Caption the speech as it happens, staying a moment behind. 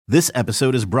This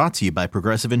episode is brought to you by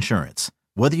Progressive Insurance.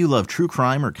 Whether you love true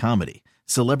crime or comedy,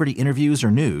 celebrity interviews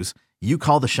or news, you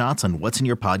call the shots on what's in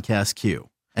your podcast queue.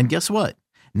 And guess what?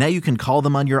 Now you can call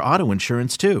them on your auto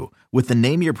insurance too with the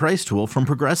Name Your Price tool from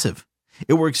Progressive.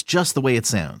 It works just the way it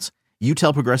sounds. You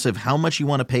tell Progressive how much you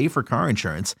want to pay for car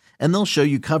insurance, and they'll show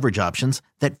you coverage options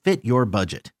that fit your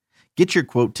budget. Get your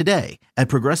quote today at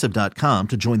Progressive.com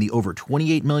to join the over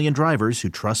 28 million drivers who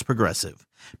trust Progressive.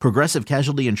 Progressive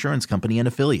Casualty Insurance Company and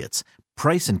Affiliates.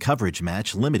 Price and coverage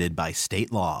match limited by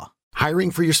state law. Hiring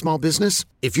for your small business?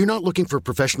 If you're not looking for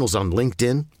professionals on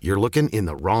LinkedIn, you're looking in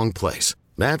the wrong place.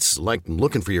 That's like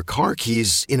looking for your car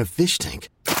keys in a fish tank.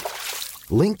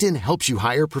 LinkedIn helps you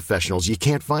hire professionals you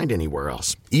can't find anywhere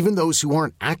else, even those who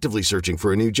aren't actively searching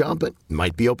for a new job but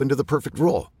might be open to the perfect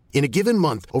role. In a given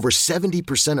month, over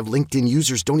 70% of LinkedIn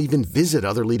users don't even visit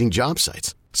other leading job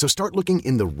sites. So start looking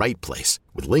in the right place.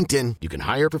 With LinkedIn, you can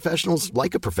hire professionals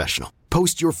like a professional.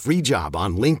 Post your free job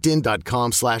on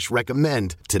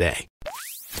linkedin.com/recommend today.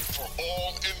 For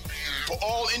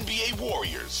all NBA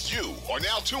warriors, you are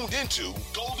now tuned into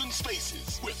Golden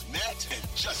Spaces with Matt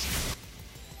and Justin.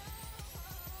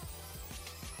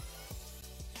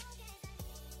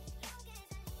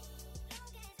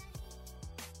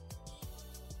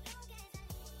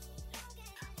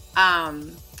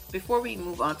 Before we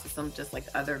move on to some just like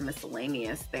other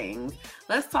miscellaneous things,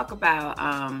 let's talk about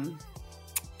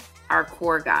our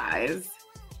core guys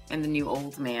and the new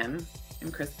old man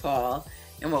and Chris Paul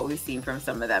and what we've seen from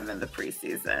some of them in the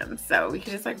preseason. So we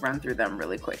can just like run through them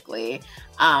really quickly.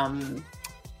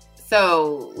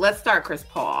 So let's start Chris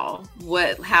Paul.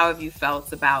 How have you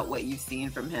felt about what you've seen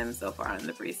from him so far in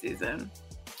the preseason?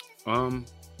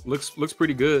 Looks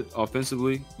pretty good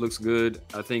offensively. Looks good.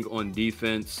 I think on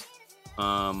defense,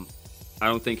 I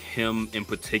don't think him in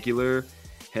particular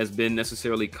has been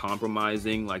necessarily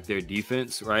compromising like their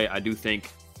defense, right? I do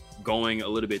think going a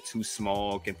little bit too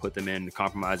small can put them in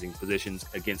compromising positions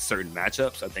against certain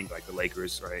matchups. I think like the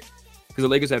Lakers, right? Because the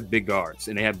Lakers have big guards,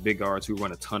 and they have big guards who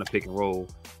run a ton of pick and roll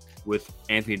with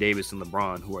Anthony Davis and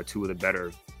LeBron, who are two of the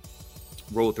better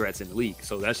role threats in the league.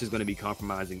 So that's just going to be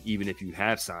compromising even if you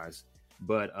have size.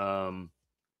 But I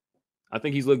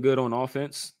think he's looked good on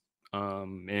offense.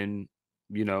 And,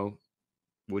 you know,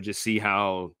 we'll just see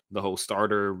how the whole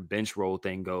starter bench role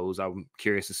thing goes. I'm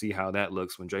curious to see how that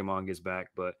looks when Draymond gets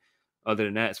back. But other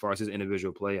than that, as far as his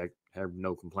individual play, I have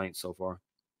no complaints so far.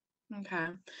 Okay.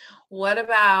 What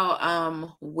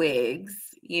about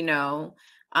Wiggs? You know,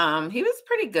 he was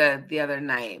pretty good the other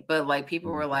night, but like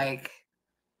people were like,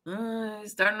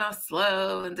 he's starting off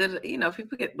slow. And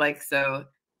people get like, so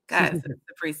guys, it's the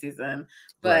preseason.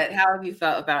 But right. How have you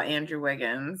felt about Andrew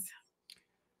Wiggins?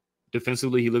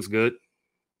 Defensively, he looks good.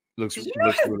 Did you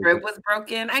know his really rib was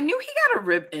broken? I knew he got a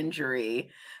rib injury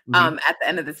at the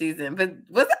end of the season, but I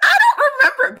don't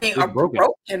remember it being a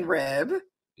broken rib.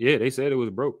 Yeah, they said it was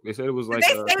broke. They said it was like.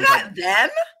 Did they say that then?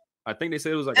 I think they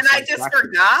said it was like. And I just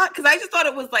forgot because I just thought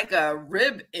it was like a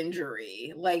rib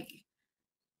injury. Like.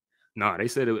 Nah, they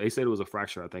said it was a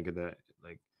fracture. I think of that.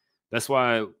 Like, that's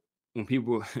why when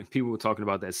people were talking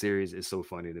about that series, it's so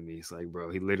funny to me. It's like, bro,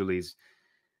 he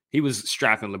was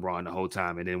strapping LeBron the whole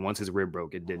time, and then once his rib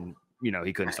broke, it didn't.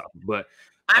 He couldn't stop him. But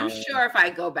I'm sure if I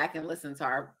go back and listen to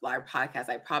our podcast,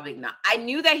 I probably not. I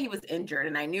knew that he was injured,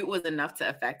 and I knew it was enough to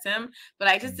affect him, but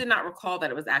I just did not recall that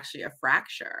it was actually a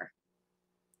fracture.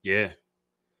 Yeah,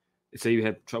 they say he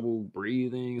had trouble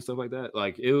breathing and stuff like that.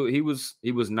 Like he was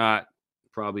not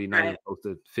probably not even close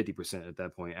to 50% at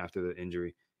that point after the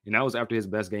injury, and that was after his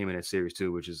best game in that series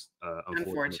too, which is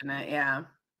unfortunate. Yeah.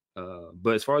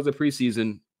 But as far as the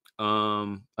preseason.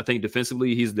 I think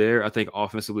defensively he's there. I think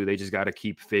offensively they just got to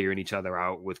keep figuring each other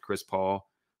out with Chris Paul,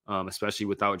 especially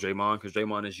without Draymond, because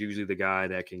Draymond is usually the guy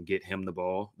that can get him the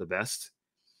ball the best.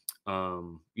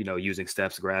 Using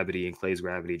Steph's gravity and Klay's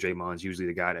gravity, Draymond's usually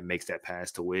the guy that makes that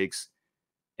pass to Wiggs.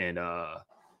 And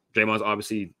Draymond's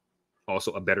obviously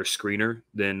also a better screener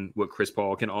than what Chris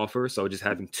Paul can offer. So just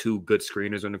having two good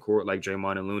screeners on the court like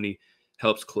Draymond and Looney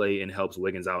helps Klay and helps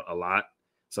Wiggins out a lot.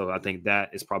 So I think that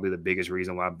is probably the biggest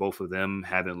reason why both of them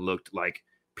haven't looked like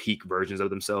peak versions of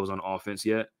themselves on offense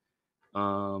yet.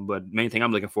 But main thing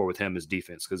I'm looking for with him is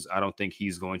defense, because I don't think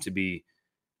he's going to be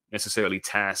necessarily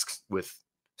tasked with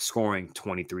scoring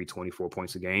 23, 24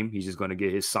 points a game. He's just going to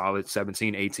get his solid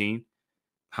 17, 18,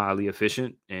 highly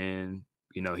efficient, and,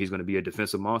 he's going to be a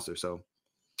defensive monster. So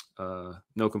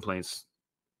no complaints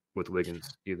with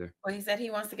Wiggins either. Well, he said he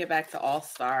wants to get back to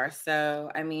All-Star.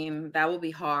 So, I mean, that will be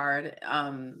hard.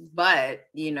 But,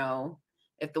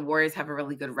 if the Warriors have a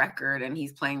really good record and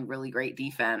he's playing really great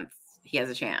defense, he has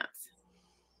a chance.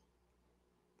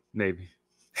 Maybe.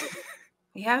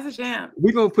 He has a chance.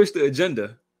 We're gonna push the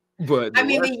agenda, but I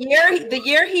mean, the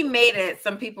year he made it,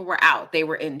 some people were out. They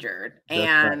were injured,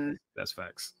 and that's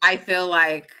facts. I feel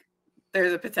like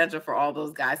there's a potential for all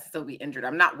those guys to still be injured.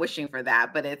 I'm not wishing for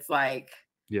that, but it's like,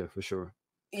 yeah, for sure.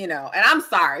 And I'm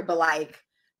sorry, but like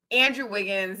Andrew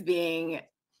Wiggins being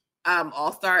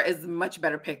all-star is a much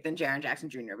better pick than Jaren Jackson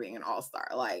Jr. being an all-star.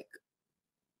 Like,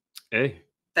 hey,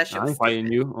 that shit I ain't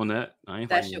fighting you on that.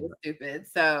 That shit was stupid.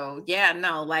 So yeah,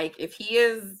 no, like if he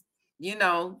is,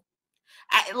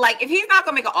 like if he's not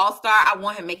gonna make an all-star, I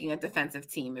want him making a defensive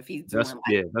team if he's doing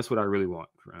that's what I really want.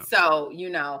 So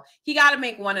he got to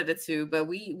make one of the two, but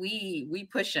we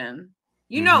push him.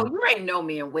 You already know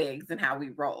me and Wiggs and how we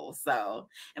roll. So,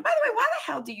 and by the way, why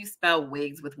the hell do you spell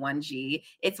Wiggs with 1 G?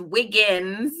 It's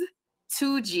Wiggins,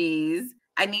 2 G's.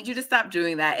 I need you to stop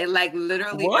doing that. It like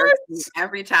literally hurts me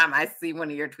every time I see one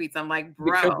of your tweets. I'm like,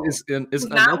 bro, it's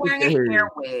not wearing a hair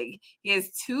wig. He has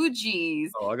 2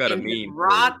 G's. Oh, I got a meme.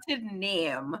 Rotted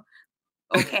name.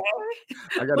 Okay.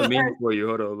 I got a meme for you.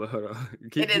 Hold on.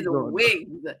 It is Wiggs.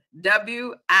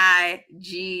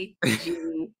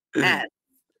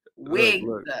 Wiggs. Wiggs.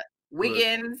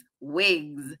 Wiggins.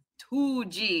 Wiggs. 2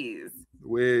 G's.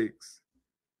 Wigs.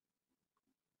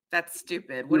 That's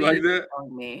stupid. What are you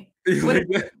telling me? Like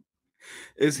that?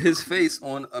 It's his face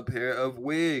on a pair of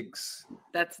wigs.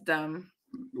 That's dumb.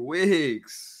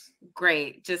 Wigs.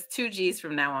 Great. Just 2 G's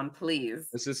from now on, please.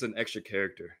 It's just an extra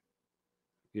character.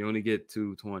 You only get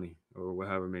 220 or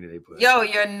however many they put. Yo,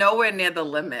 you're nowhere near the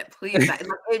limit. Please.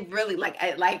 It really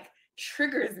it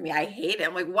triggers me. I hate it.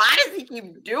 I'm like, why does he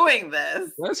keep doing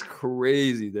this? That's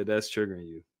crazy that's triggering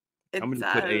you. I'm gonna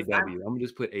just put AW. I'm gonna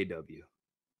just put AW.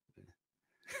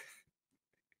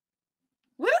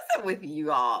 What is it with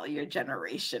you all, your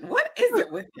generation? What is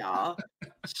it with y'all?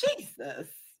 Jesus.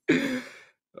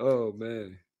 Oh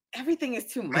man. Everything is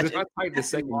too much. If I type the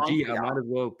second G, I might as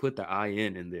well put the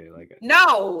IN in there. Like,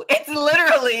 no, it's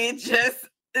literally just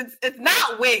it's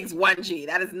not Wigs 1 G.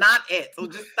 That is not it. So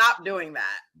just stop doing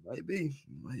that. Might be.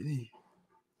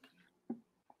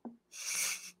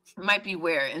 Might be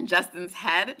where in Justin's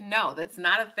head. No, that's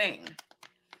not a thing.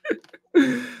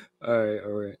 All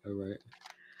right.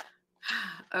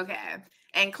 Okay.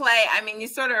 And Clay, I mean, you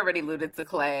sort of already alluded to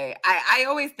Clay. I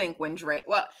always think when Dre,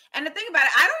 and the thing about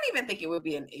it, I don't even think it would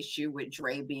be an issue with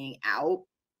Dre being out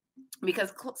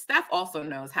because Steph also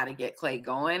knows how to get Clay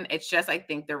going. It's just, I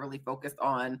think they're really focused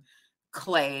on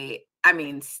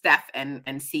Steph and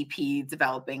CP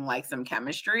developing like some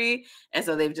chemistry. And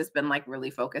so they've just been like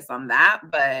really focused on that.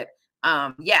 But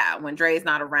when Dre is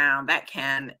not around, that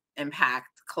can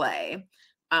impact Clay.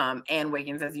 And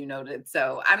Wiggins, as you noted.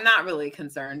 So I'm not really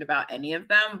concerned about any of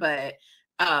them, but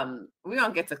we're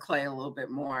going to get to Clay a little bit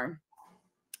more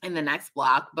in the next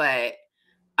block. But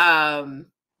I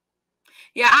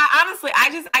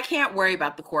can't worry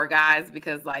about the core guys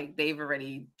because like they've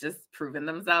already just proven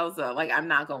themselves. So like, I'm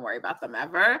not going to worry about them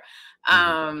ever.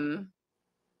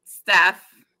 Steph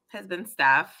has been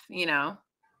Steph,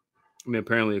 I mean,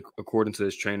 apparently, according to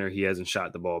his trainer, he hasn't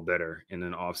shot the ball better in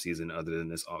an offseason other than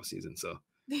this offseason. So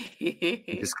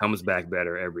he just comes back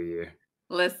better every year.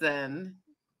 Listen,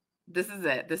 this is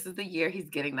it. This is the year he's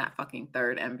getting that fucking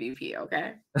 3rd MVP,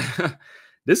 okay?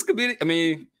 This could be, I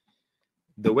mean,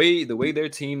 the way their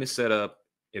team is set up,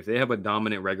 if they have a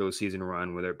dominant regular season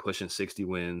run where they're pushing 60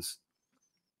 wins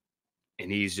and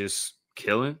he's just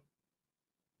killing,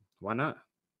 why not?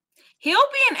 He'll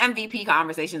be in MVP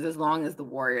conversations as long as the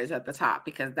Warriors at the top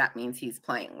because that means he's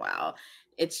playing well.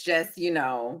 It's just,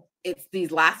 it's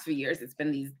these last few years, it's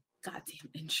been these goddamn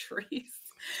injuries,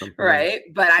 right?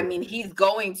 But I mean, he's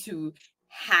going to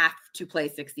have to play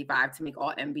 65 to make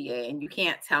all NBA, and you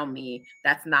can't tell me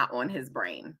that's not on his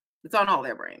brain. It's on all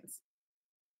their brains.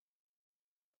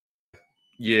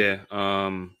 Yeah,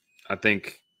 I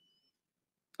think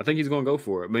he's going to go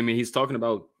for it. I mean, he's talking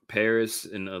about Paris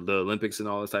and the Olympics and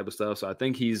all this type of stuff. So I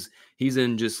think he's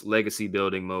in just legacy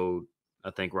building mode. I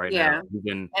think right now.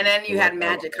 And then you had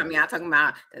Magic coming out talking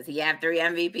about, does he have 3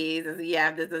 MVPs? Does he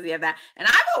have this? Does he have that? And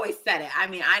I've always said it. I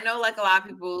mean, I know like a lot of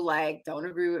people like don't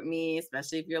agree with me,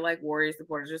 especially if you're like Warriors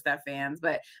supporters or Steph fans,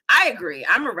 but I agree.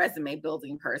 I'm a resume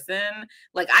building person.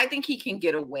 Like I think he can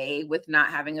get away with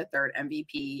not having a 3rd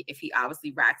MVP if he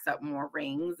obviously racks up more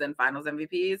rings and finals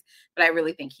MVPs. But I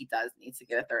really think he does need to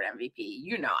get a 3rd MVP.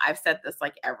 I've said this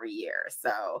like every year.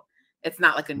 So it's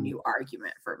not like a new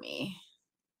argument for me.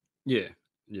 Yeah.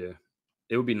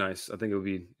 It would be nice. I think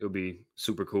it would be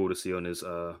super cool to see on his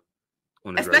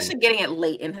especially getting it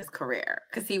late in his career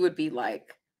because he would be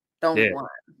like the only one.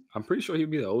 I'm pretty sure he'd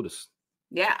be the oldest.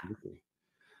 Yeah.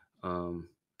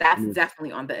 That's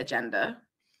definitely on the agenda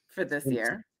for this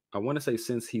year. I want to say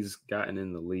since he's gotten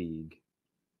in the league.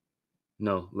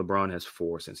 No, LeBron has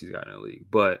 4 since he's gotten in the league.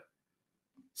 But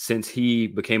since he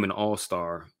became an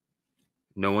all-star,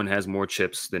 no one has more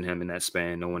chips than him in that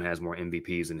span. No one has more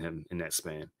MVPs than him in that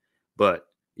span. But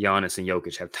Giannis and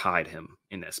Jokic have tied him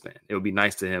in that span. It would be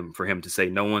nice for him to say,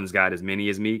 no one's got as many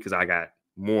as me because I got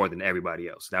more than everybody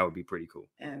else. That would be pretty cool.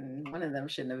 And one of them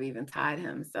shouldn't have even tied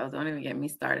him. So don't even get me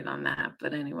started on that.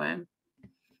 But anyway.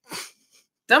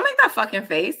 Don't make that fucking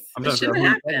face. It shouldn't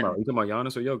happen. You talking about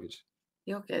Giannis or Jokic?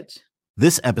 Jokic.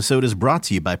 This episode is brought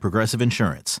to you by Progressive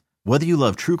Insurance. Whether you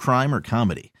love true crime or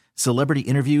comedy, celebrity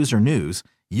interviews or news,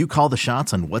 you call the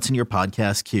shots on what's in your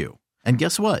podcast queue. And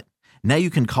guess what? Now you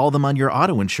can call them on your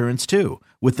auto insurance too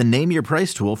with the Name Your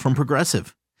Price tool from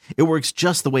Progressive. It works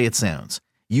just the way it sounds.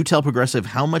 You tell Progressive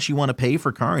how much you want to pay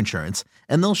for car insurance,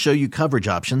 and they'll show you coverage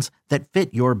options that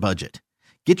fit your budget.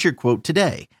 Get your quote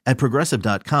today at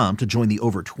Progressive.com to join the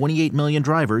over 28 million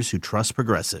drivers who trust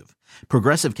Progressive.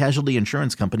 Progressive Casualty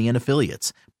Insurance Company and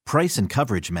Affiliates. Price and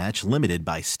coverage match limited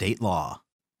by state law.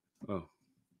 Oh.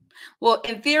 Well,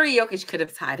 in theory, Jokic could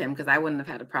have tied him because I wouldn't have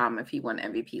had a problem if he won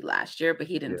MVP last year, but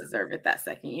he didn't deserve it that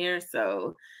second year.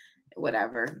 So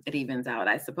whatever, it evens out,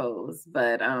 I suppose.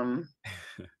 But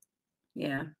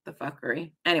yeah, the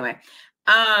fuckery. Anyway,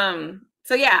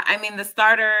 so yeah, I mean the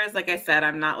starters, like I said,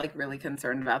 I'm not like really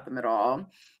concerned about them at all.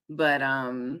 But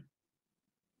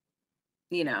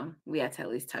you know, we had to at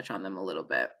least touch on them a little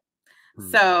bit.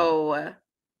 So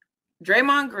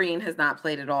Draymond Green has not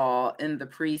played at all in the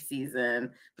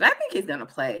preseason, but I think he's going to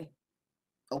play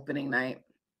opening night.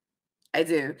 I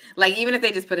do. Like, even if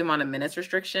they just put him on a minutes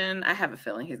restriction, I have a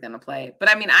feeling he's going to play. But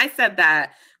I mean, I said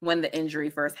that when the injury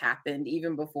first happened,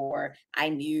 even before I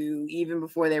knew, even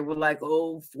before they were like,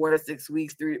 4 to 6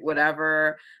 weeks through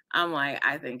whatever. I'm like,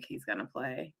 I think he's going to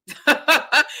play.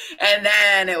 And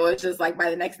then it was just like by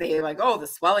the next day, like, the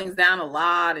swelling's down a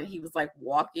lot. And he was like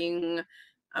walking.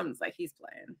 I'm just like, he's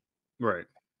playing. Right.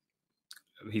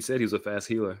 He said he was a fast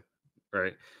healer.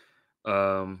 Right.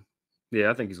 Yeah,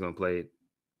 I think he's going to play it.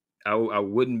 I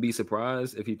wouldn't be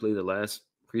surprised if he played the last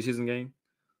preseason game.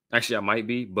 Actually, I might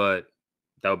be, but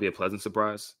that would be a pleasant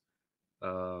surprise.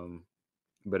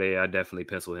 But yeah, I definitely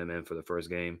pencil him in for the first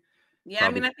game. Yeah,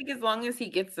 probably. I mean, I think as long as he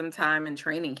gets some time in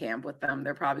training camp with them,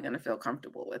 they're probably going to feel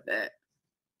comfortable with it.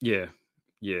 Yeah.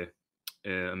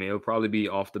 I mean, it'll probably be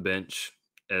off the bench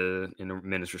in a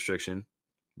minutes restriction,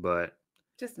 but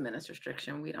just minutes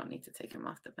restriction. We don't need to take him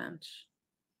off the bench.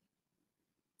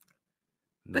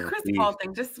 No, the Chris Paul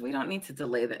thing, we don't need to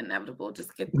delay the inevitable.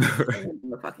 Just get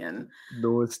the fucking.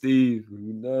 No, Steve,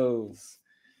 who knows?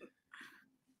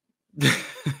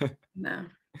 No.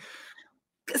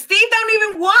 Steve don't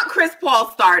even want Chris Paul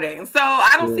starting, so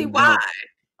I don't see why.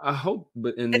 I hope,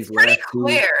 but it's pretty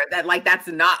clear that like that's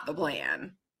not the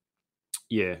plan.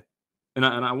 Yeah, and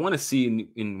I want to see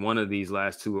in one of these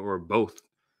last two or both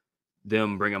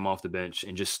them bring him off the bench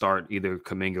and just start either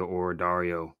Kuminga or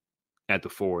Dario at the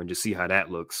 4 and just see how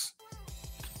that looks.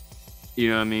 You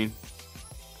know what I mean?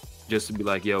 Just to be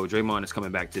like, yo, Draymond is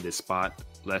coming back to this spot.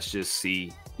 Let's just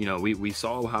see. You know, we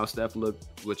saw how Steph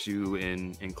looked with you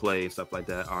and Clay and stuff like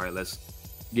that. All right, let's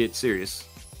get serious.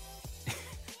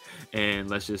 And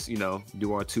let's just,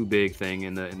 do our 2 big thing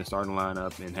in the starting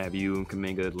lineup and have you and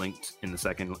Kuminga linked in the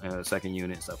second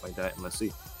unit and stuff like that. And let's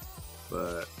see.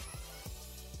 But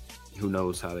who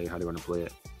knows how they're going to play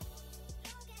it.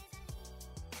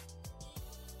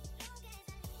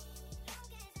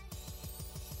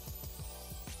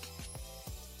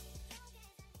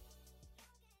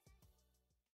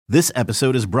 This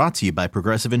episode is brought to you by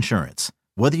Progressive Insurance.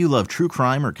 Whether you love true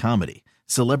crime or comedy,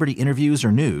 celebrity interviews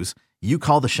or news, you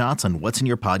call the shots on what's in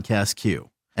your podcast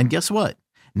queue. And guess what?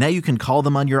 Now you can call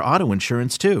them on your auto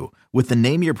insurance too with the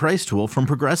Name Your Price tool from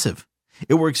Progressive.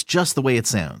 It works just the way it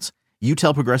sounds. You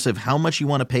tell Progressive how much you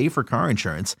want to pay for car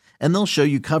insurance, and they'll show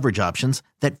you coverage options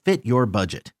that fit your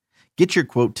budget. Get your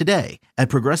quote today at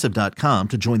Progressive.com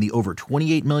to join the over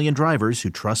 28 million drivers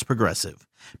who trust Progressive.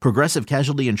 Progressive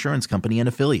Casualty Insurance Company and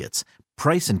Affiliates.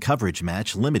 Price and coverage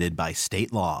match limited by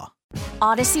state law.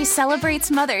 Odyssey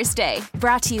celebrates Mother's Day,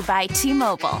 brought to you by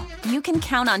T-Mobile. You can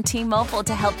count on T-Mobile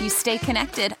to help you stay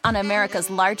connected on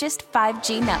America's largest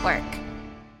 5G network.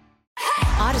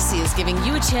 Odyssey is giving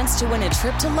you a chance to win a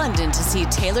trip to London to see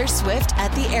Taylor Swift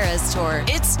at the Eras Tour.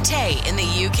 It's Tay in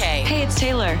the UK. Hey, it's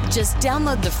Taylor. Just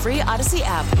download the free Odyssey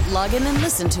app, log in and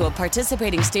listen to a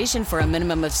participating station for a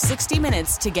minimum of 60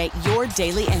 minutes to get your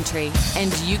daily entry.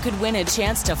 And you could win a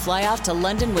chance to fly off to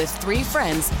London with 3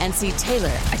 friends and see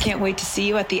Taylor. I can't wait to see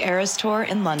you at the Eras Tour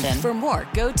in London. For more,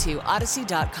 go to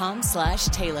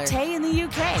odyssey.com/Taylor. Tay in the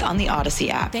UK. It's on the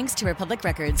Odyssey app. Thanks to Republic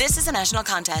Records. This is a national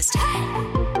contest.